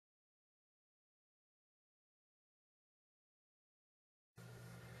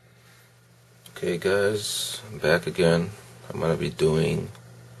Okay guys, back again. I'm going to be doing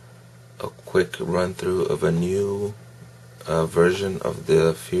a quick run through of a new version of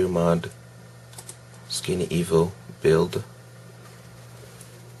the phireMOD Skinny EVO build.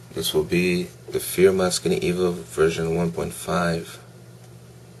 This will be the phireMOD Skinny EVO version 1.5,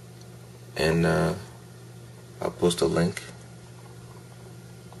 and I'll post a link.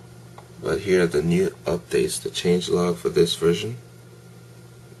 But here are the new updates, the changelog for this version.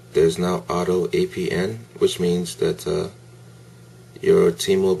 There's now auto APN, which means that your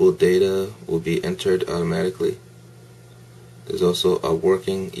T-Mobile data will be entered automatically. There's also a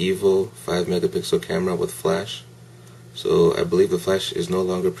working EVO 5 megapixel camera with flash. So I believe the flash is no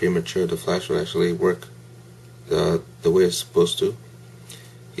longer premature. The flash will actually work the way it's supposed to.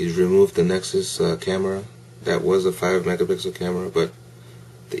 He's removed the Nexus camera. That was a 5 megapixel camera, but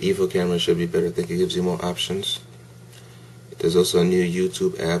the EVO camera should be better. I think it gives you more options. There's also a new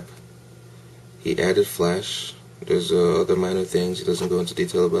YouTube app. He added flash. There's other minor things he doesn't go into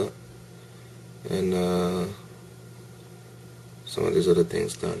detail about. And some of these other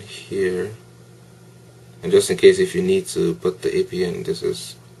things down here. And just in case if you need to put the APN, this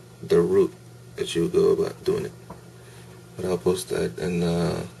is the route that you go about doing it. But I'll post that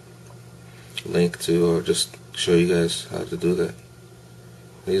and link to, or just show you guys how to do that.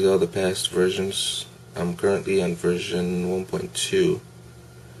 These are the past versions. I'm currently on version 1.2.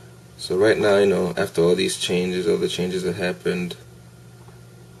 So right now, after all these changes, all the changes that happened,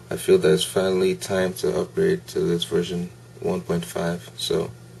 I feel that it's finally time to upgrade to this version 1.5. So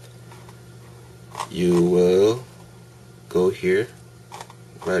you will go here,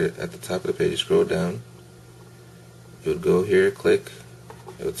 right at the top of the page, scroll down. You'll go here, click.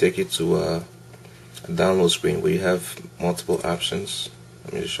 It will take you to a download screen where you have multiple options.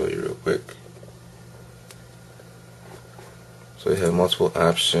 Let me just show you real quick. So you have multiple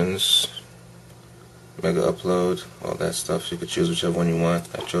options, mega upload, all that stuff. You could choose whichever one you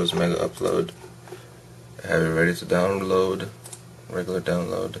want. I chose mega upload. I have it ready to download, regular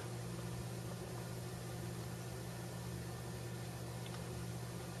download.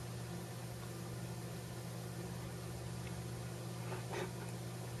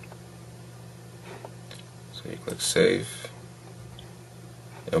 So you click save.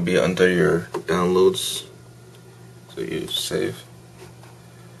 It'll be under your downloads. So you save.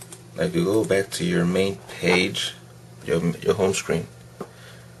 Like you go back to your main page, your home screen.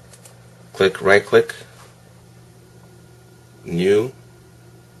 Right click, new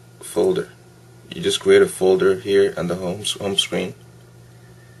folder. You just create a folder here on the home screen.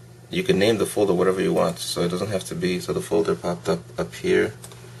 You can name the folder whatever you want, so it doesn't have to be, so the folder popped up here.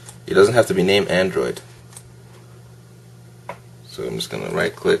 It doesn't have to be named Android. So I'm just gonna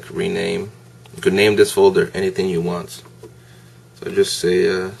right click, rename. You could name this folder anything you want. So just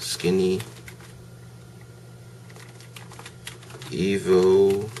say Skinny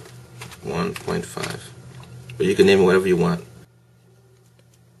EVO 1.5. But you can name it whatever you want.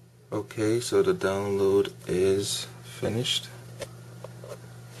 Okay, so the download is finished.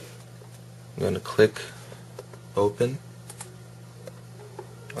 I'm going to click open,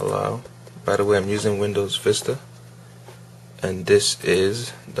 allow. By the way, I'm using Windows Vista, and this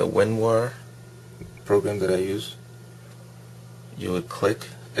is the WinRAR program that I use. You would click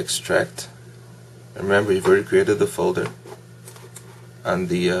extract. Remember, you've already created the folder. On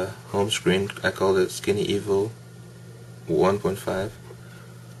the home screen, I called it Skinny EVO 1.5.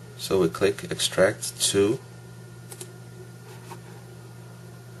 So we click extract to.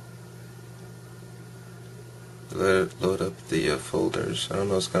 Let it load up the folders. I don't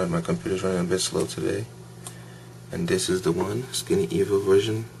know, it's kind of, my computer's running a bit slow today. And this is the one, Skinny EVO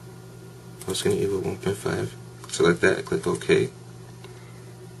version, or Skinny EVO 1.5. Select that, click OK.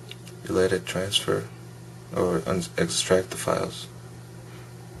 You let it transfer or extract the files.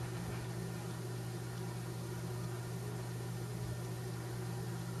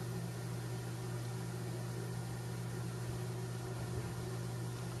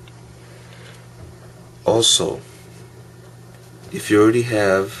 Also, if you already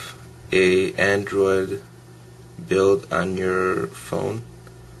have a Android build on your phone,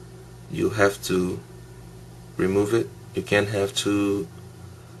 you have to remove it. You can't have two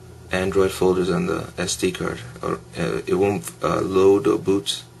Android folders on the SD card, or it won't load or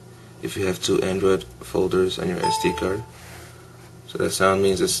boot if you have two Android folders on your SD card. So that sound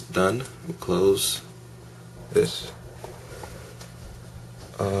means it's done. We'll close this.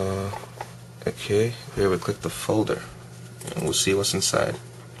 Okay, here we click the folder and we'll see what's inside.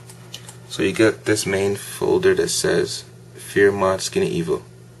 So you get this main folder that says phireMOD Skinny EVO.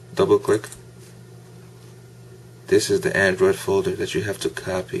 Double click. This is the Android folder that you have to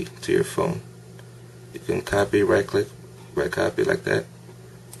copy to your phone. You can copy, right click, right copy like that,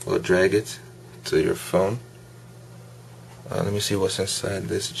 or drag it to your phone. Let me see what's inside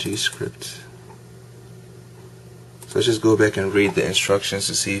this G script. So let's just go back and read the instructions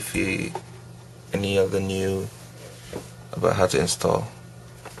to see if any of the new about how to install.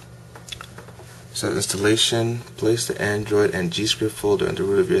 So installation, place the Android and G script folder on the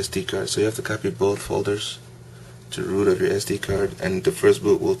root of your SD card. So you have to copy both folders to the root of your SD card, and the first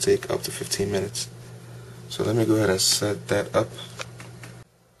boot will take up to 15 minutes. So let me go ahead and set that up.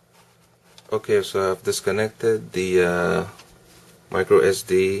 Okay, so I've disconnected the micro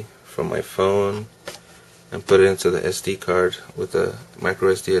SD from my phone and put it into the SD card with a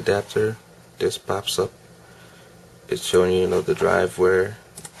micro SD adapter. This pops up. It's showing you, the drive where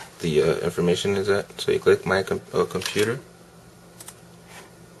the information is at. So you click my computer.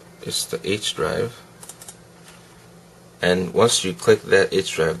 It's the H drive. And once you click that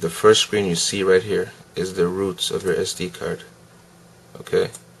H drive, the first screen you see right here is the roots of your SD card. Okay?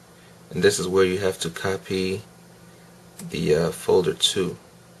 And this is where you have to copy the folder to.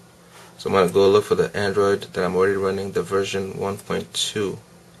 So I'm going to go look for the Android that I'm already running, the version 1.2.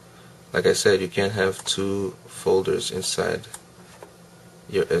 Like I said, you can't have two folders inside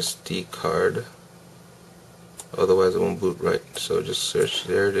your SD card, otherwise it won't boot right. So just search,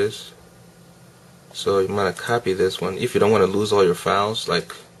 there it is. So you want to copy this one. If you don't want to lose all your files,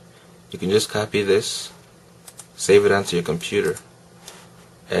 like, you can just copy this, save it onto your computer,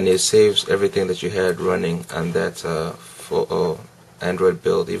 and it saves everything that you had running on that Android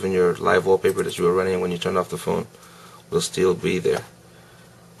build. Even your live wallpaper that you were running when you turned off the phone will still be there.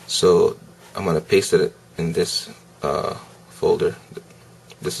 So I'm going to paste it in this folder.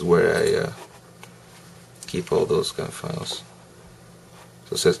 This is where I keep all those kind of files.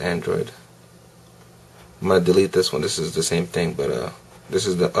 So it says Android. I'm going to delete this one. This is the same thing, but this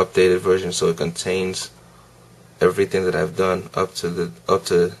is the updated version, so it contains everything that I've done up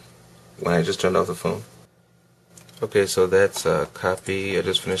to when I just turned off the phone. Okay, so that's copy. I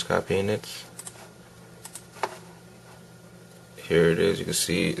just finished copying it. Here it is. You can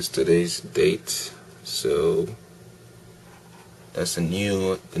see it's today's date. So that's the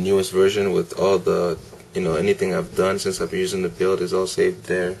newest version with all the, anything I've done since I've been using the build is all saved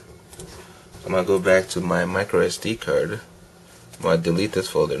there. I'm gonna go back to my micro SD card. I'm gonna delete this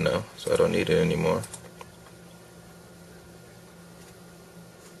folder now, so I don't need it anymore.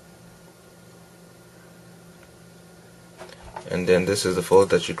 And then this is the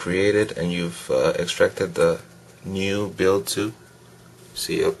folder that you created and you've extracted the new build to.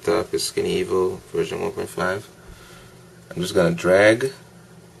 See up top is Skinny EVO version 1.5. I'm just gonna drag.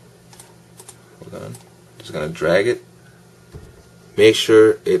 Hold on. Just gonna drag it. Make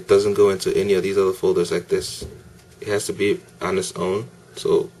sure it doesn't go into any of these other folders like this. It has to be on its own,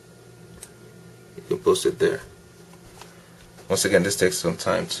 so you can post it there. Once again, this takes some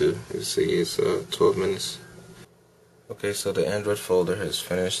time too. You see, it's 12 minutes. Okay, so the Android folder has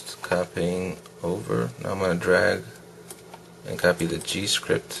finished copying over. Now I'm gonna drag and copy the G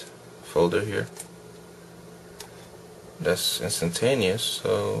script folder here. That's instantaneous,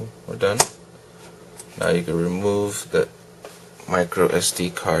 so we're done. Now you can remove the micro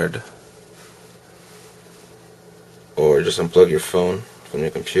SD card or just unplug your phone from your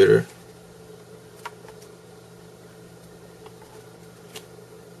computer.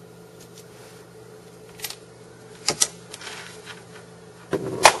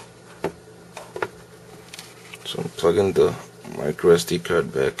 So I'm plugging the micro SD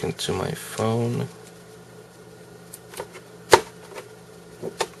card back into my phone.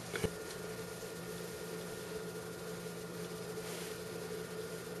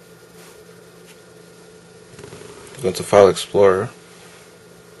 Go into File Explorer,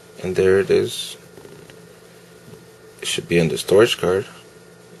 and there it is. It should be in the storage card.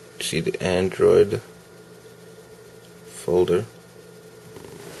 You see the Android folder.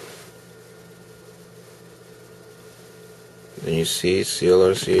 Then you see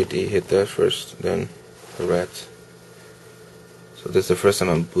CLRCAD, hit that first, then the rat. So this is the first time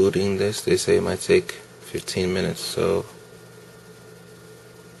I'm booting this. They say it might take 15 minutes, so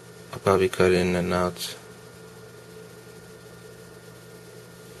I'll probably cut in and out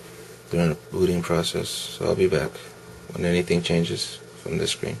during the booting process. So I'll be back when anything changes from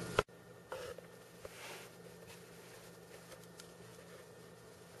this screen.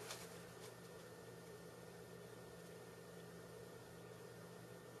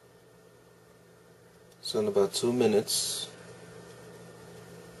 So in about 2 minutes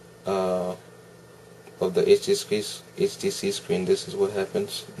of the HTC screen, this is what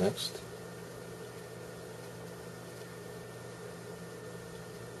happens next.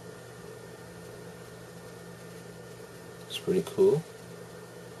 pretty cool.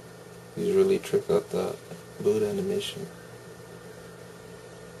 These really trick out the boot animation.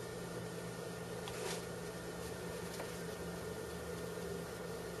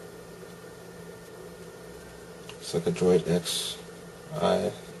 It's like a Droid X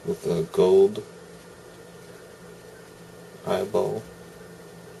eye with a gold eyeball.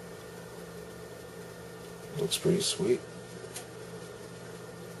 Looks pretty sweet.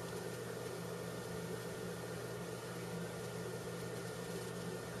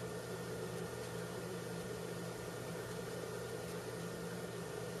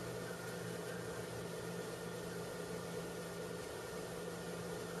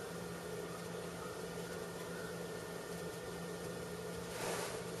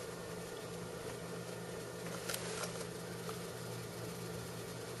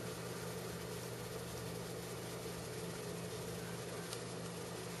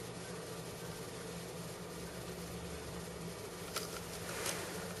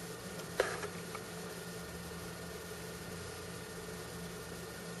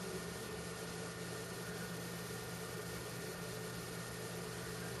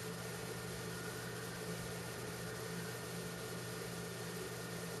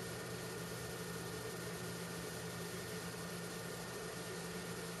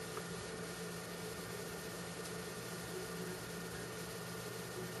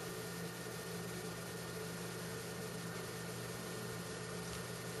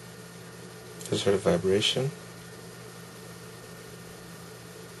 Just heard a vibration.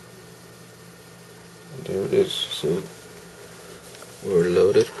 And there it is. So we're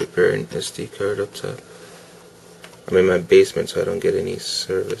loaded, preparing SD card up top. I'm in my basement so I don't get any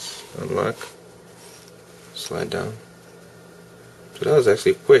service. Unlock. Slide down. So that was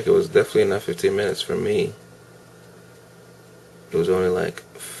actually quick. It was definitely not 15 minutes for me. It was only like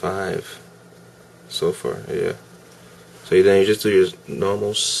 5 so far, yeah. So then you just do your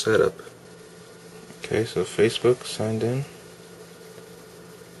normal setup. Okay, so Facebook, signed in.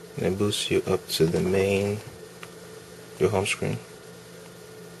 And it boosts you up to the main, your home screen.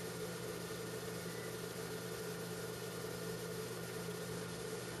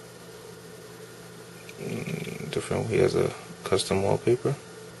 Different, he has a custom wallpaper.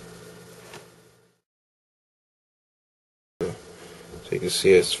 So you can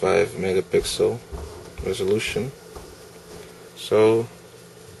see it's 5 megapixel resolution. So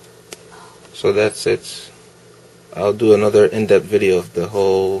that's it. I'll do another in-depth video of the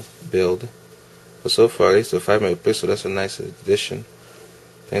whole build. But so far, at least the 5 megapixel, that's a nice addition.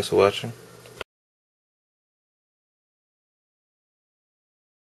 Thanks for watching.